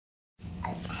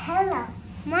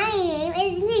My name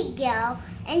is Miko,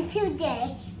 and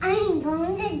today I'm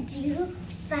going to do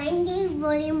find the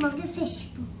volume of the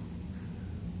fishbowl.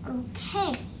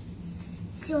 Okay,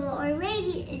 so our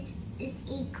radius is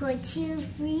equal to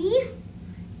 3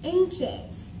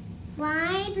 inches.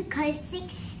 Why? Because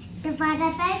 6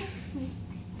 divided by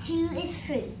 2 is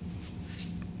 3.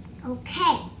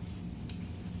 Okay,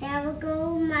 so I will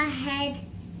go ahead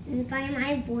and find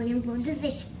my volume of the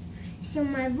fishbowl. So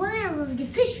my volume of the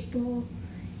fishbowl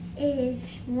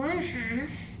is 1/2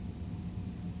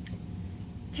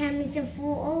 times the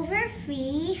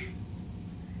 4/3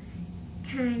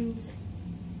 times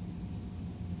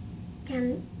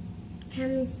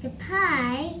the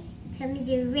pi times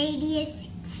the radius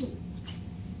cubed.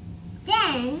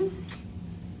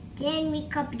 Then we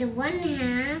copy the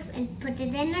 1/2 and put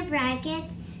it in a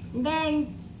bracket. Then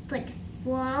put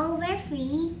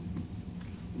 4/3.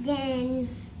 Then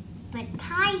put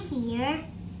pi here.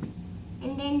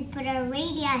 And then put our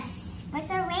radius. What's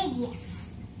our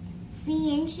radius? 3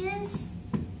 inches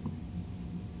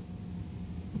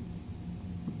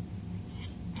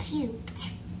cubed.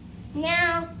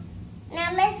 Now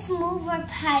let's move our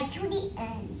pi to the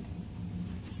end.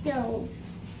 So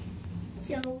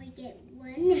we get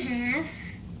 1/2.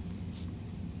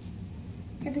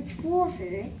 That was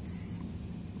 4/3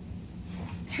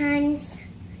 times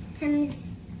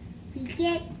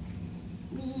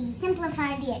we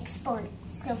simplify the exponent.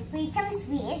 So 3 times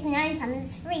 3 is 9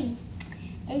 times 3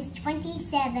 is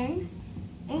 27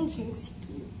 inches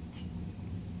cubed.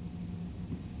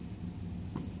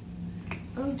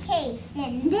 Okay, so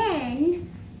then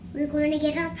we're going to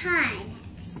get our pi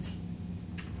next.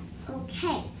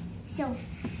 Okay, so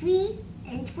 3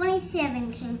 and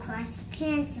 27 can cross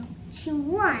cancel to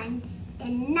 1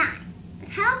 and 9. But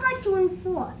how about 2 and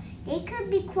 4? They could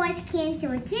be cross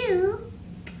cancelled too.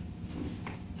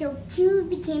 So 2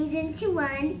 becomes into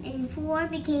 1 and 4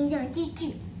 becomes into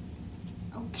 2.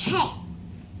 Okay,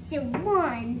 so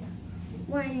 1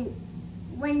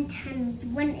 times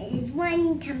 1 is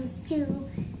 1 times 2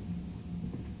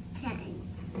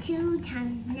 times 2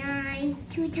 times 9.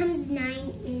 2 times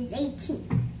 9 is 18,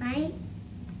 right?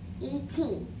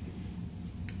 18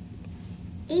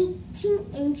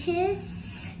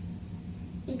 inches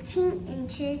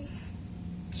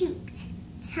cubed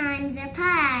times a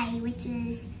pi, which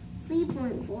is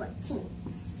 3.14.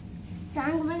 So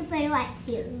I'm going to put it right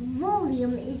here.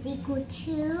 Volume is equal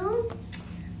to,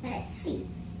 let's see,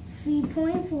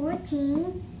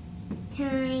 3.14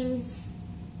 times,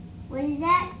 what is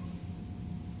that?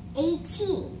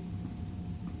 18.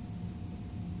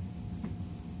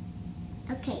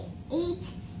 Okay,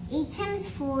 8 times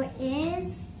 4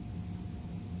 is,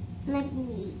 let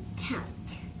me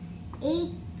count.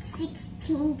 8,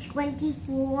 16,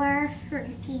 24,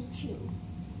 32.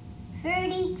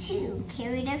 32,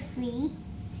 carry the 3.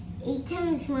 8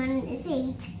 times 1 is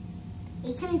 8.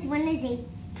 8 times 1 is 8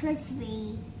 plus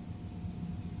 3.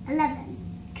 11.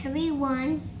 Carry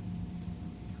 1.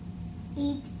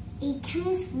 8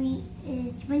 times 3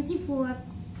 is 24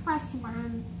 plus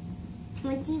 1.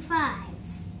 25.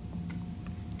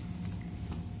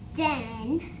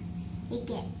 Then we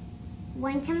get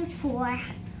 1 times 4,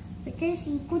 which is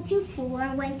equal to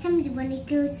 4. 1 times 1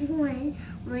 equals 1.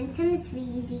 1 times 3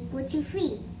 is equal to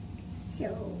 3.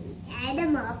 So we add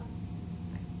them up.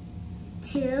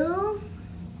 2.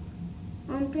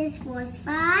 1 plus 4 is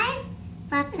 5.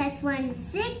 5 plus 1 is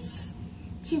 6.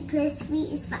 2 plus 3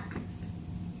 is 5.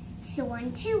 So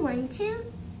 1, 2, 1, 2.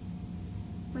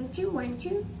 1, 2, 1,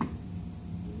 2.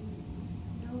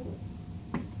 No.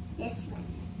 This one.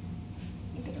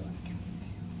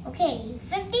 Okay,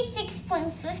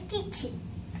 56.52.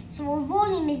 So our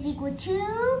volume is equal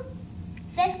to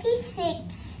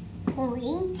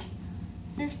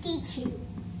 56.52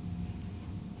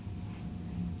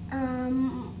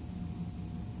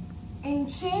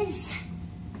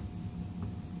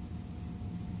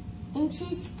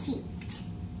 inches cubed.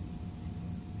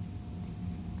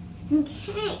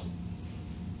 Okay.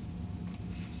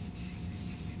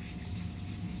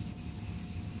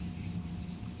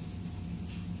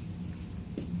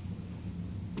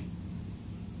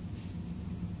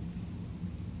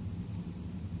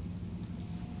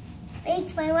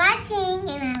 Thanks for watching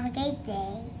and have a great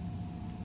day.